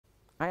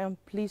I am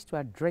pleased to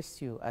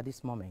address you at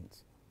this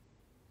moment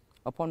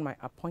upon my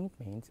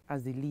appointment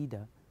as the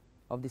leader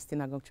of the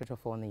Synagogue Church of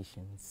All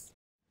Nations.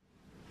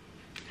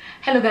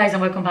 Hello guys,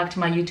 and welcome back to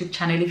my YouTube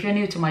channel. If you're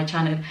new to my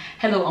channel,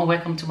 hello and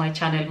welcome to my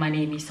channel. My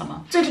name is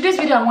Summer. So in today's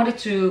video, I wanted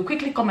to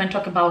quickly come and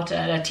talk about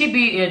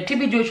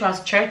TB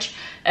Joshua's church,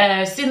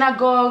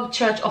 Synagogue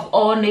Church of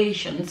All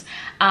Nations,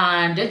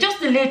 and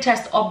just the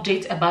latest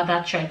update about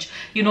that church.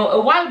 You know,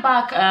 a while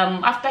back,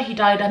 after he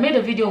died, I made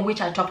a video in which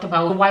I talked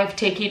about the wife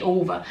taking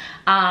over,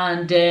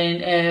 and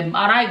then and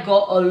I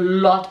got a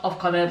lot of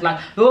comments like,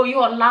 "Oh, you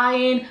are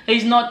lying,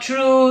 it's not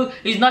true,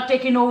 he's not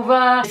taking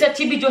over." They said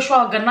TB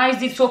Joshua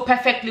organized it so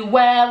perfectly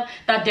well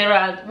that there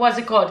are, what's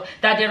it called,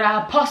 that there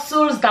are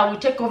apostles that will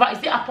take over. Is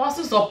it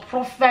apostles or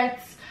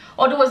prophets?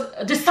 Or there was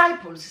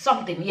disciples,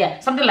 something, yeah,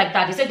 something like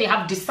that. They said they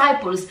have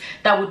disciples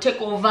that will take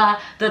over, and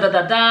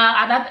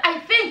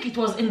I think it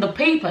was in the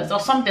papers or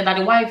something that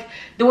the wife,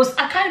 there was,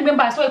 I can't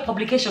remember, I saw a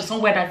publication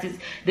somewhere that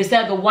they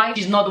said the wife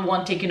is not the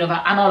one taking over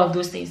and all of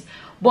those things.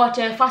 But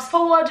fast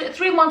forward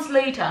 3 months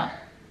later,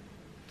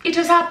 it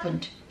has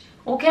happened,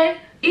 okay?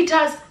 It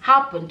has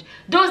happened.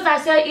 Those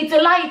that say it's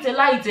a lie, it's a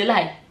lie, it's a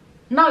lie,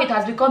 now it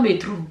has become a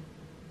true.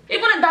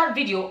 Even in that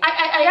video,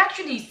 I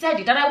actually said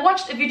it, and I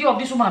watched a video of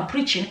this woman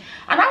preaching,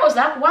 and I was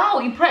like, wow,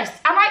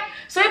 impressed. And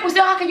so people say,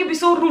 how can you be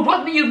so rude?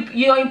 What mean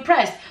you're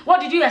impressed?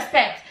 What did you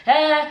expect?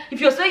 If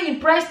you're saying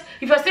impressed,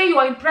 if you're saying you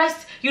are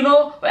impressed, you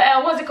know,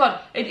 what's it called?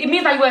 It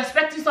means that you are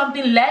expecting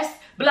something less,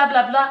 blah,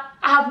 blah, blah.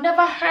 I have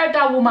never heard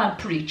that woman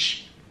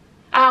preach.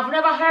 I have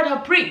never heard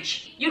her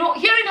preach. You know,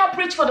 hearing her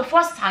preach for the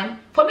first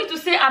time, for me to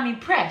say I'm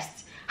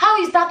impressed,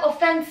 how is that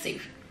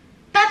offensive?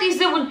 That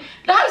is even,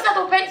 how is that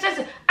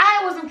offensive?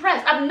 I was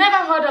impressed. I've never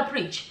heard her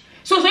preach.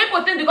 So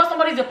people think because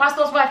somebody is a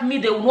pastor's wife,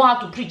 they will know how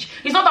to preach.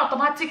 It's not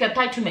automatic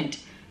entitlement.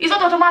 It's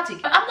not automatic.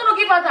 I'm going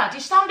to give her that.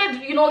 It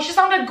sounded, you know, she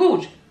sounded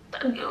good.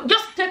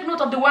 Just take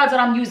note of the words that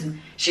I'm using.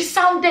 She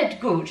sounded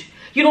good.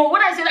 You know,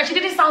 when I say that, she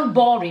didn't sound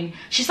boring.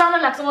 She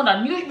sounded like someone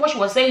that knew what she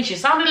was saying. She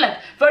sounded like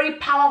very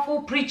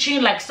powerful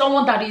preaching, like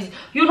someone that is,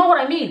 you know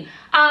what I mean.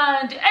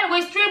 And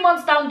anyways, 3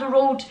 months down the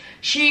road,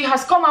 she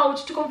has come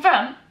out to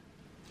confirm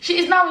she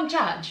is now in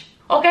charge.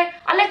 Okay,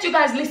 I'll let you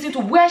guys listen to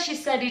where she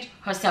said it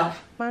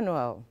herself.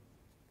 Emmanuel,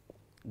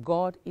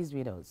 God is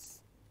with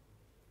us.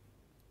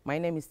 My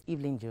name is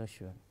Evelyn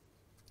Joshua.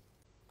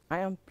 I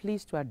am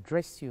pleased to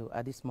address you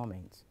at this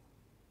moment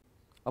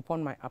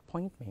upon my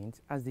appointment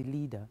as the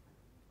leader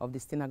of the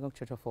Synagogue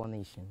Church of All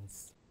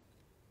Nations.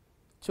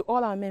 To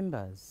all our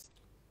members,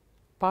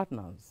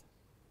 partners,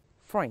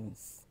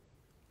 friends,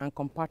 and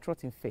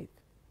compatriots in faith,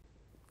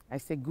 I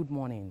say good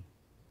morning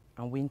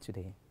and win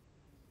today.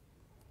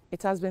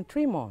 It has been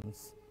 3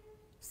 months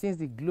since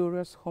the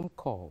glorious home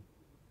call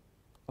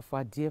of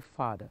our dear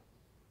father,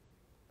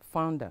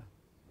 founder,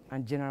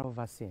 and general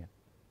overseer,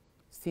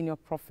 senior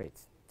prophet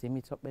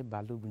Temitope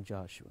Balogun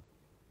Joshua,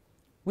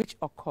 which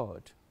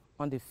occurred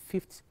on the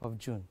 5th of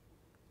June,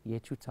 year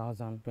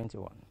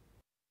 2021.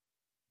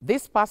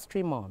 These past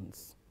 3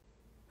 months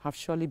have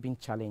surely been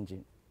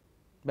challenging,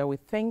 but we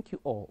thank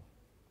you all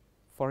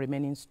for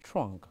remaining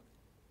strong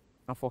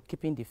and for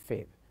keeping the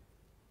faith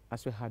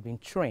as we have been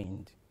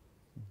trained,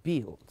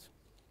 built,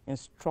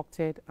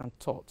 instructed, and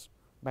taught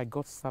by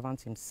God's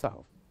servant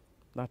himself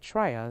that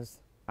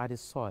trials are the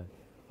soil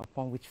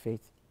upon which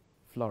faith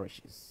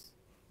flourishes.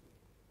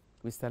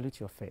 We salute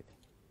your faith.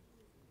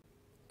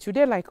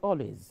 Today, like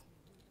always,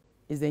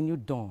 is a new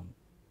dawn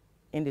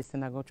in the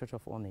Synagogue Church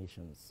of All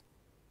Nations.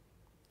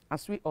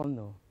 As we all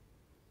know,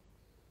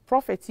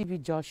 Prophet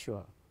TB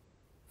Joshua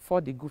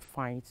fought the good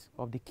fight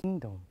of the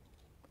kingdom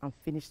and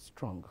finished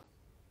strong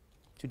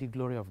to the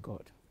glory of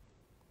God.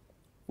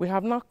 We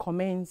have now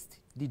commenced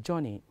the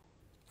journey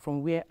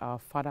from where our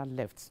father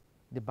left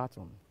the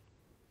baton.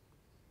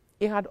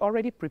 He had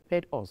already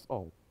prepared us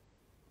all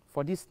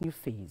for this new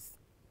phase,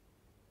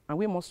 and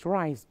we must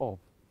rise up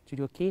to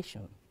the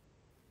occasion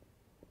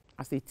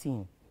as a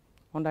team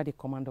under the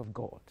command of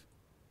God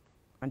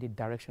and the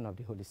direction of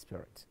the Holy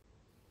Spirit.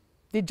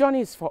 The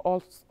journey is for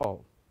us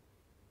all.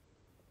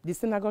 The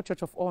Synagogue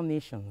Church of All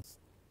Nations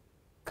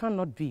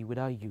cannot be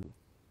without you,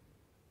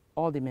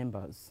 all the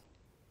members,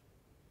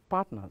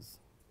 partners,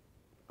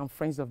 and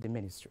friends of the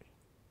ministry.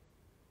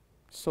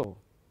 So,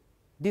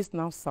 this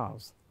now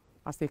serves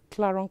as a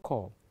clarion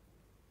call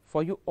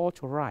for you all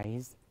to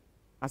rise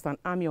as an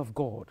army of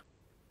God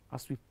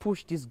as we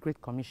push this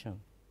great commission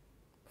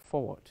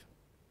forward.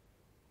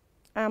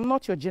 I am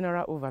not your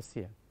general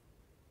overseer.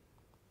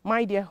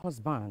 My dear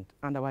husband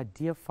and our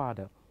dear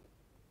father,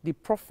 the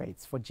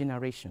prophets for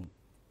generation,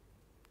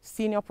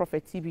 Senior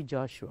Prophet TB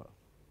Joshua,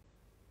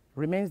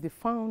 remains the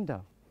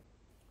founder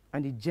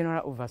and the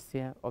general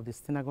overseer of the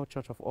Synagogue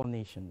Church of All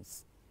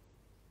Nations.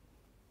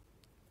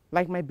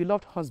 Like my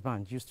beloved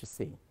husband used to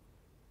say,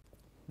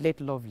 let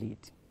love lead.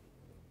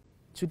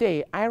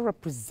 Today, I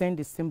represent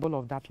the symbol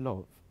of that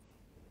love,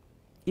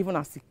 even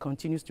as it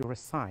continues to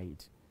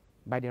reside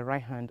by the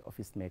right hand of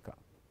his maker.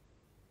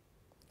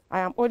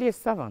 I am only a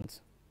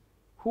servant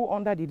who,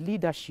 under the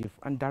leadership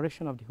and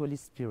direction of the Holy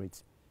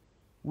Spirit,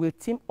 will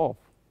team up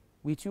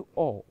with you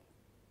all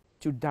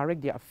to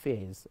direct the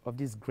affairs of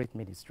this great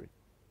ministry.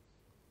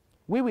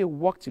 We will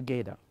work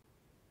together,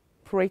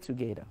 pray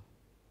together,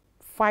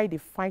 fight the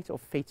fight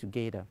of faith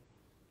together,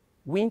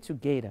 win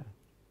together,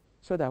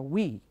 so that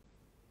we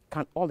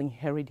can all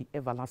inherit the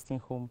everlasting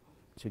home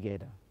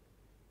together.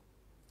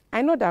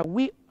 I know that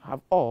we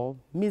have all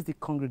missed the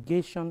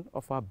congregation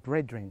of our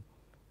brethren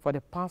for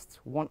the past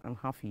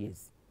 1.5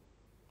 years.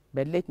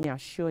 But let me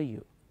assure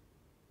you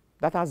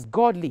that as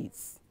God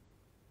leads,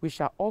 we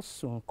shall all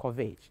soon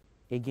converge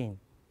again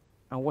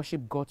and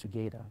worship God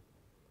together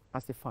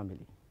as a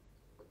family.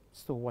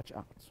 So watch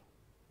out.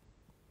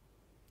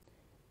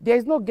 There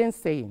is no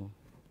gainsaying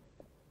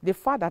the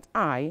fact that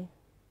I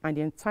and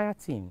the entire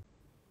team,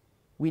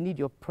 we need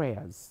your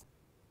prayers,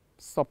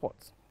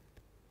 support,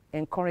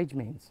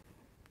 encouragement,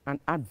 and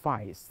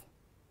advice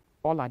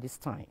all at this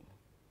time.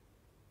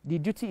 The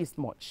duty is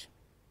much.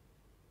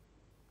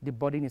 The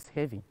burden is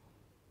heavy.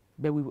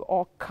 But we will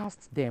all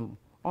cast them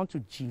onto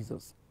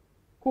Jesus,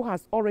 who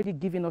has already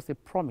given us a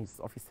promise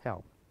of his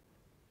help.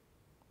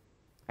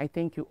 I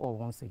thank you all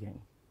once again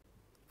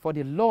for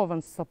the love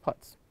and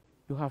support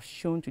you have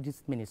shown to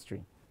this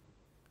ministry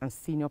and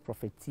Senior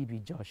Prophet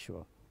TB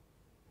Joshua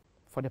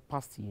for the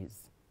past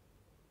years.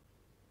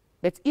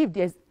 But if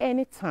there's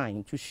any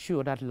time to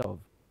show that love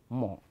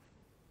more,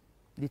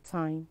 the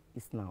time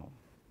is now.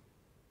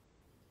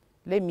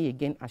 Let me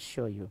again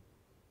assure you,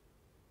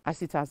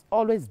 as it has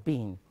always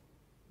been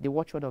the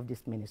watchword of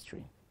this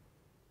ministry,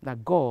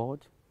 that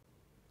God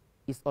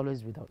is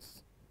always with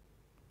us.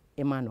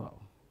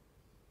 Emmanuel,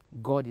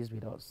 God is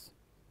with us.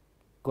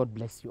 God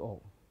bless you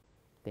all.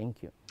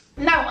 Thank you.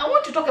 Now, I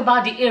want to talk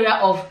about the area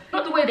of,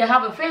 not the way they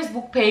have a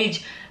Facebook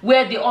page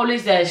where they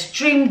always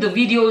stream the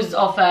videos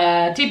of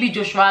TB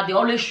Joshua. They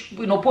always,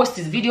 post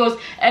his videos,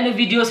 any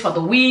videos for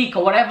the week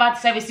or whatever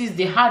services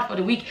they had for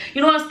the week,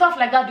 and stuff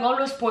like that. They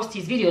always post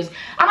his videos.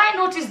 And I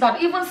noticed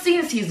that even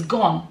since he's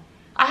gone,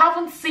 I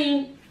haven't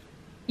seen,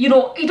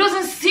 it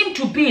doesn't seem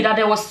to be that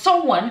there was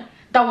someone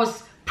that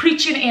was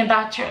preaching in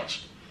that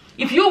church.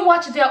 If you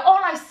watch there,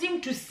 all I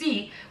seem to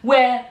see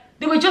were,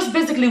 they were just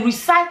basically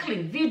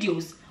recycling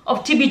videos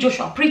of TB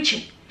Joshua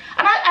preaching.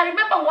 And I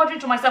remember wondering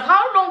to myself,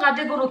 how long are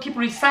they going to keep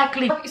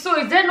recycling? So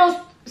is there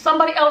no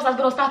somebody else that's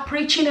going to start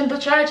preaching in the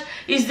church?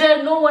 Is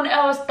there no one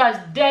else that's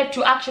there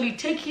to actually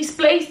take his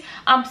place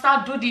and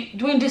start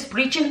doing this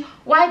preaching?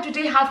 Why do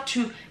they have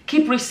to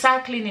keep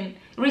recycling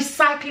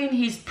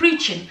his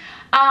preaching?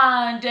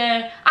 And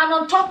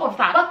on top of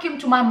that, what came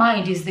to my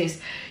mind is this: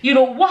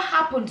 what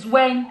happens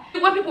when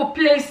people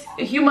place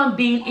a human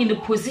being in a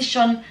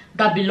position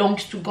that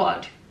belongs to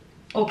God?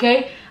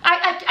 Okay,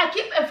 I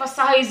keep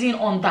emphasizing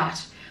on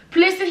that,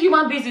 placing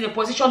human beings in a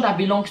position that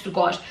belongs to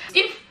God.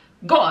 If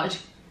God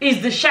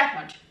is the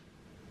shepherd,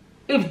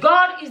 if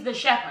God is the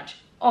shepherd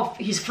of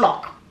his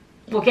flock,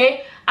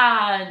 okay,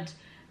 and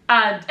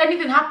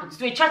anything happens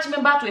to a church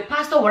member, to a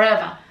pastor,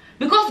 wherever,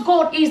 because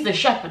God is the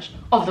shepherd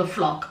of the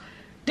flock,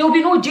 there will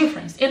be no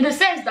difference in the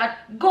sense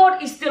that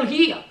God is still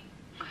here.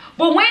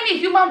 But when a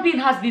human being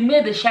has been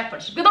made the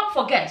shepherd, but don't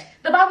forget,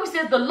 the Bible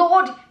says the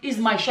Lord is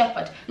my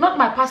shepherd, not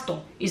my pastor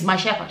is my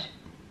shepherd.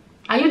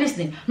 Are you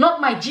listening? Not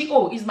my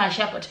GO is my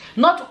shepherd.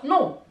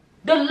 No,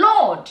 the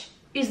Lord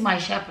is my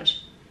shepherd.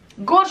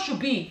 God should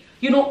be,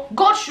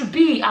 God should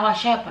be our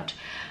shepherd.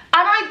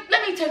 And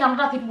let me tell you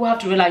another thing we have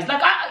to realize.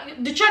 Like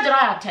the church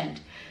that I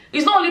attend,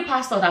 it's not only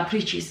pastor that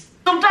preaches.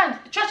 Sometimes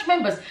church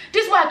members,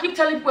 this is why I keep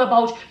telling people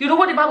about,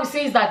 what the Bible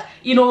says that,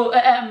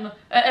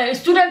 a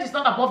student is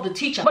not above the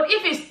teacher. But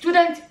if a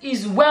student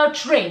is well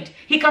trained,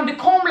 he can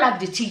become like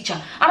the teacher.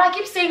 And I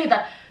keep saying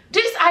that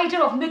this idea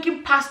of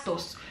making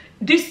pastors,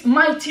 these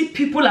mighty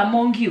people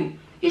among you,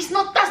 that's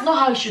not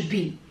how it should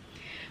be.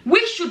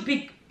 We should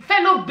be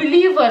fellow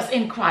believers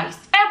in Christ.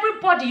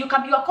 Everybody, you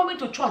are coming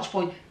to church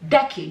for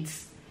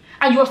decades,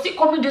 and you're still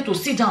coming there to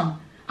sit down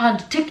and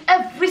take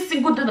every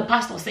single thing the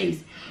pastor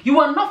says. You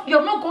have not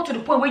gone to the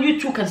point where you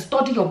too can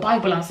study your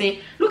Bible and say,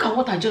 look at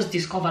what I just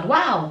discovered.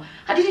 Wow,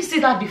 I didn't see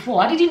that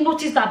before. I didn't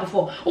notice that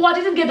before. Oh, I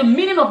didn't get the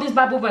meaning of this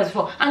Bible verse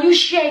before. And you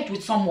share it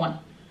with someone.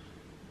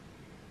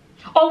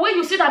 Or when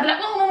you see that, be like,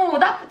 no,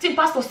 that thing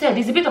pastor said,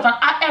 there's a bit of an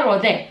error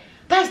there.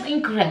 That is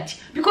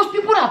incorrect. Because a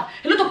lot of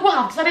people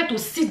have decided to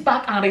sit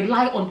back and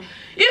rely on,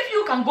 if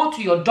you can go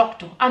to your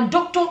doctor, and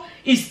doctor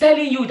is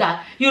telling you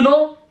that,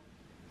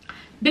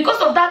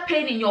 because of that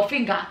pain in your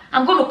finger,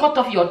 I'm going to cut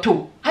off your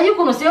toe. Are you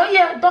going to say, oh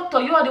yeah,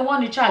 doctor, you are the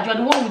one in charge, you are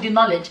the one with the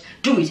knowledge,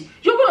 do it?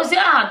 You're going to say,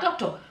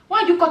 doctor,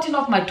 why are you cutting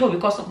off my toe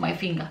because of my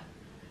finger?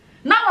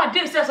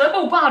 Nowadays, so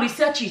people go and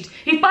research it.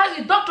 If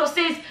the doctor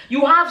says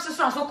you have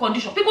so and so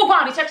condition, people go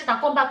and research it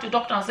and come back to the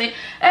doctor and say,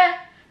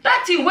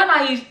 that thing, when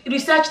I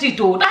researched it,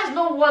 that's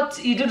not what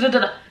he did.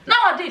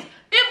 Nowadays,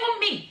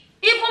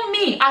 even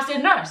me as a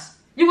nurse,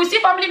 you will see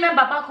family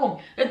member back home.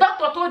 The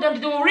doctor told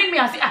them, they will ring me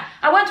and say,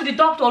 I went to the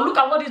doctor, look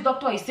at what this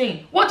doctor is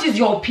saying. What is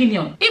your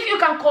opinion? If you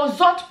can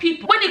consult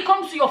people when it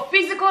comes to your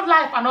physical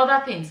life and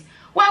other things,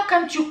 why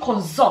can't you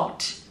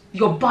consult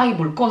your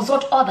Bible,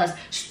 consult others,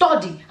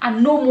 study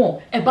and know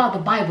more about the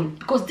Bible?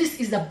 Because this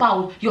is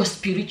about your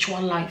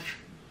spiritual life.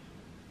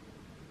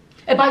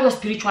 about your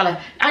spiritual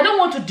life. I don't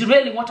want to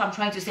derail in what I'm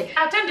trying to say.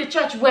 I attend the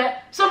church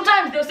where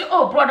sometimes they'll say,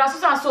 oh, brother,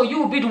 so and so, you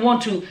will be the one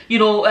to, you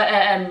know,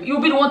 you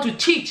will be the one to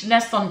teach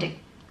next Sunday.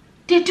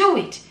 They do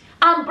it.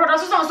 And brother,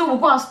 so and so will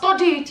go and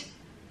study it,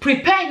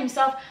 prepare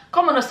himself,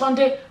 come on a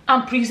Sunday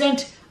and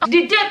present.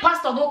 The day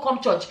pastor don't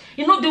come church,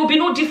 you know, there will be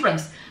no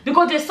difference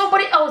because there's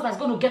somebody else that's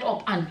going to get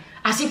up and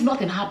as if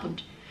nothing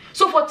happened.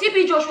 So for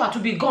TB Joshua to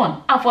be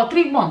gone and for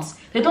 3 months,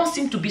 there don't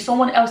seem to be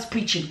someone else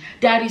preaching.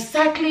 They are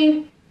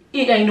recycling,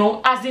 you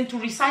know, as in to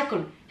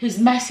recycle his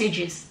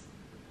messages.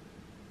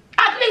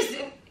 At least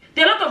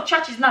there are a lot of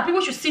churches now.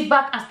 People should sit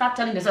back and start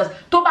telling themselves,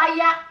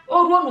 Tobaya,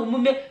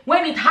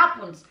 when it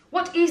happens,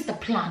 what is the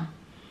plan?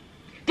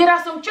 There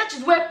are some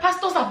churches where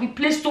pastors have been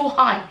placed so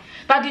high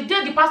that the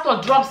day the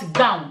pastor drops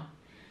down,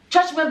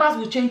 church members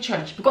will change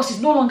church because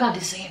it's no longer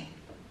the same.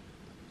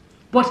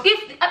 But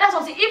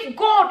if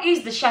God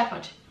is the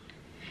shepherd,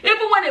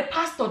 even when a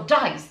pastor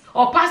dies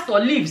or pastor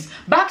leaves,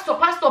 pastor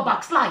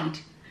backslide,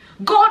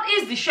 God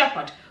is the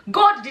shepherd.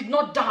 God did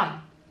not die.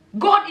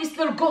 God is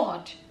still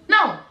God.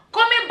 Now,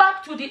 coming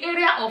back to the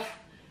area of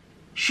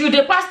should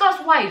a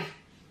pastor's wife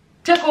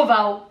take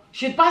over?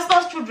 Should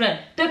pastor's children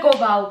take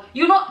over?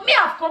 You know, me,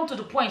 I've come to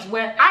the point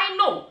where I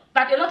know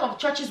that a lot of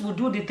churches will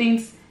do the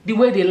things the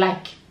way they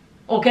like.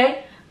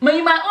 Okay?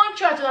 In my own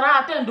church that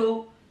I attend,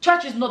 though,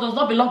 church does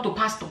not belong to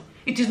pastor.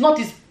 It is not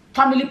his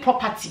family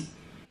property.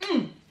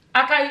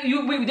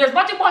 There's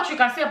nothing much you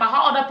can say about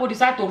how other people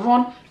decide to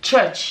run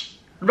church,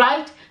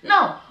 right?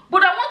 Now,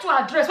 but I want to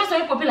address when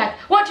some people be like,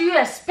 what do you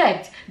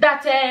expect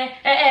that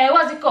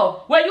what's it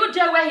called? Were you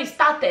there when he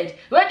started?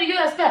 Where do you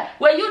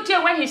expect? Were you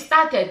there when he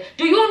started?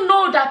 Do you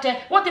know that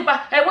what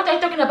are you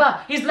talking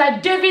about? It's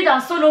like David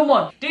and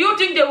Solomon. Do you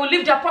think they will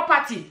leave their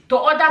property to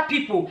other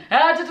people?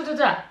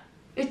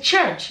 A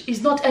church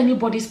is not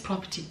anybody's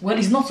property. Well,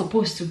 it's not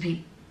supposed to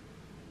be.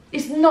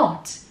 It's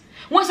not.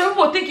 When some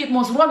people think it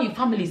must run in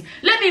families,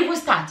 let me even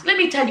start. Let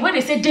me tell you, when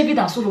they say David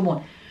and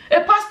Solomon,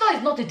 a pastor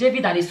is not a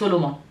David and a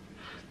Solomon.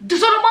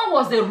 Solomon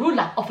was the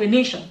ruler of a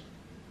nation.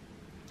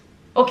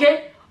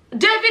 Okay?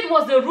 David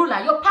was the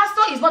ruler. Your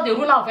pastor is not the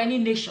ruler of any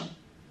nation.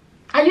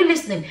 Are you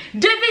listening?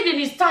 David in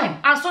his time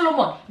and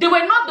Solomon, they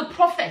were not the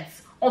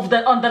prophets on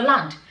the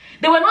land.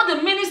 They were not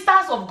the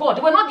ministers of God.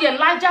 They were not the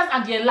Elijahs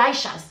and the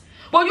Elishas.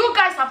 But you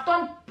guys have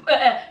turned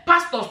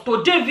pastors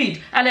to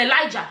David and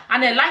Elijah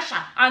and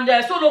Elisha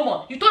and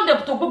Solomon. You told them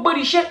to go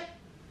Borishe.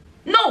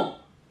 No.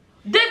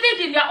 David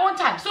in their own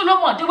time,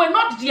 Solomon, they were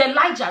not the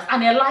Elijahs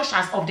and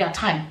Elishas of their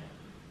time.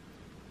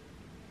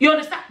 You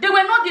understand? They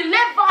were not the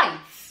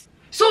Levites.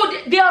 So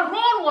their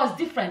role was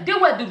different. They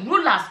were the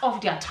rulers of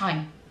their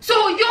time.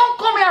 So you don't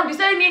come here and be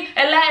saying me,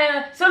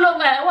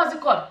 Solomon, what's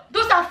it called?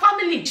 Those are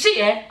family.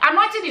 See,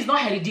 anointing is not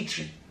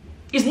hereditary.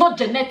 It's not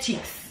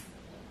genetics.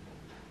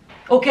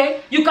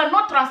 Okay? You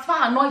cannot transfer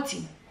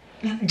anointing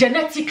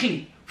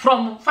genetically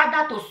from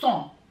father to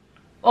son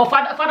or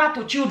father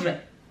to children.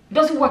 It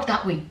doesn't work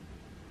that way.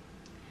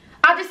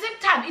 At the same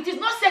time, it is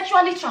not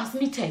sexually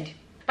transmitted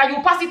that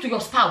you pass it to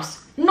your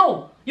spouse.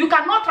 No. You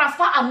cannot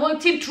transfer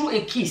anointing through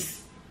a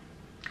kiss.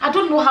 I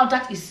don't know how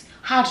that is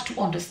hard to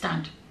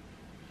understand.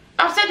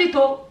 I've said it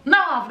all.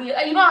 Now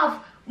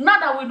now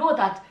that we know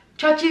that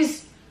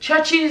churches,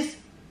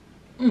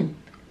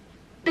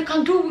 they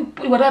can do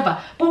whatever.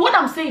 But what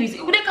I'm saying is, they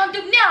can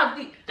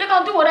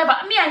do whatever.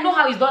 Me, I know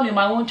how it's done in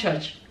my own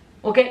church.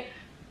 Okay?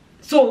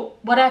 So,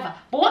 whatever.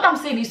 But what I'm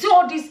saying is, see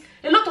all these,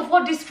 a lot of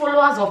all these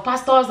followers of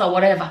pastors or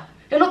whatever,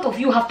 a lot of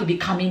you have to be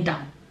calming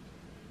down.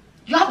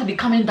 You have to be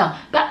calming down.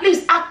 But at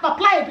least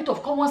apply a bit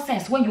of common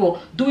sense when you're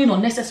doing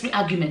unnecessary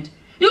argument.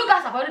 You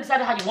guys have already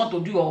decided how you want to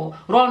do or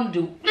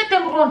let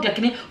them run their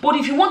clinic. But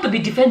if you want to be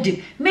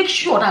defending, make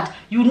sure that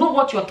you know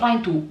what you're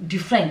trying to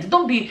defend.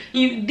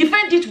 You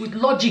defend it with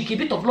logic, a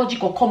bit of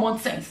logic or common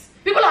sense.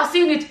 People are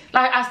seeing it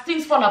like as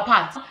things fall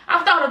apart.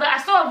 After all of that,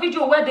 I saw a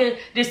video where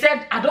they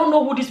said, I don't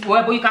know who this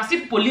were, but you can see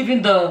people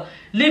leaving the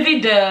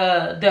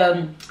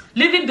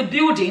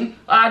building.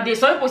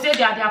 Some people say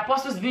they are the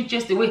apostles being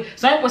chased away.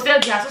 Some people say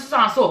they are so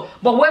and so.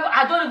 But whoever,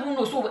 I don't even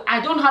know. So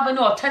I don't have any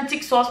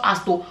authentic source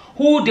as to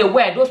who they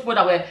were. Those people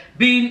that were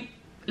being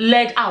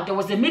led out. There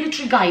was a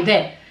military guy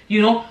there,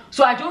 you know.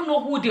 So I don't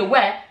know who they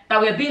were that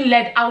were being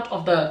led out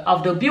of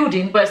the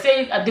building. But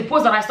saying the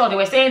post that I saw, they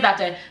were saying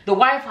that the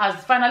wife has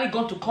finally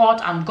gone to court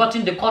and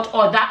gotten the court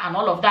order and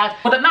all of that.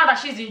 But now that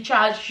she's in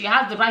charge, she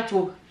has the right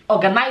to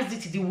organize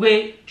it the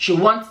way she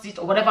wants it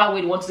or whatever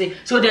way they want to say.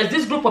 So there's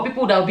this group of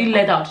people that are being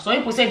led out. So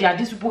people say they are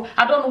these people.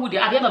 I don't know who they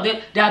are. At the end of the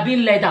day, they are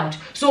being led out.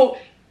 So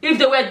if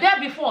they were there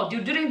before,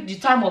 during the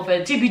time of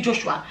TB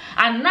Joshua,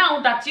 and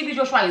now that TB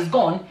Joshua is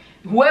gone,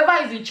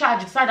 whoever is in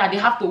charge decide that they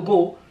have to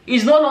go.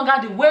 Is no longer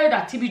the way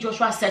that TB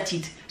Joshua set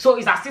it. So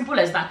it's as simple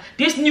as that.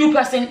 This new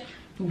person,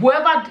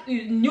 whoever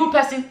new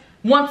person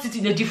wants it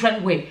in a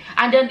different way.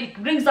 And then it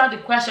brings out the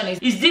question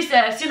is this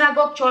a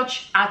synagogue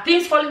church? Are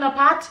things falling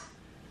apart?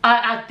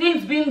 Are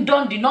things being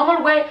done the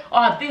normal way? Or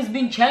are things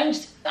being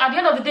changed? At the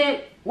end of the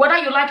day, whether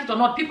you like it or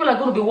not, people are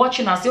going to be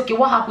watching and say, okay,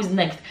 what happens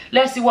next?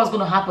 Let's see what's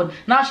going to happen.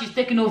 Now she's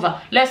taking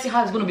over. Let's see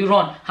how it's going to be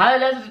run.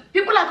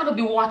 People are going to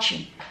be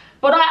watching.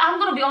 But I'm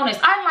gonna be honest,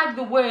 I like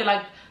the way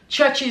like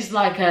churches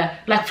like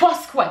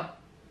Foursquare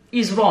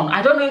is run.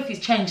 I don't know if it's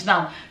changed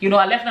now. You know,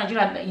 I left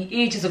Nigeria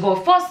ages ago.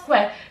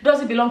 Foursquare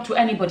doesn't belong to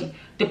anybody.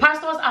 The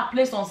pastors are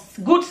placed on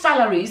good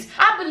salaries.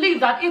 I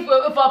believe that if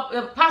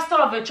a pastor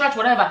of a church,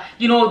 whatever,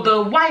 you know,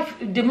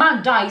 the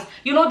man dies,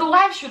 you know, the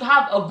wife should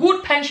have a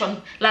good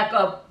pension, like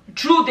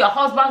through their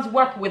husband's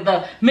work with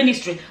the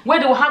ministry, where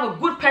they will have a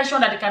good pension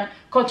that they can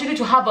continue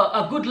to have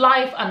a good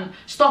life and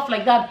stuff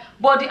like that.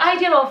 But the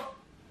idea of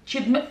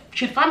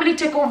should family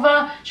take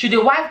over? Should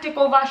the wife take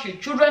over?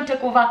 Should children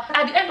take over?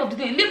 At the end of the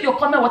day, leave your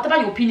comment, whatever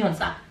your opinions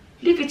are.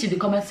 Leave it in the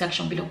comment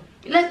section below.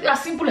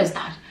 As simple as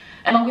that.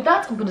 And with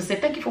that, I'm going to say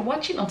thank you for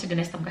watching. Until the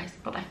next time, guys.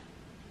 Bye-bye.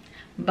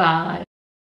 Bye.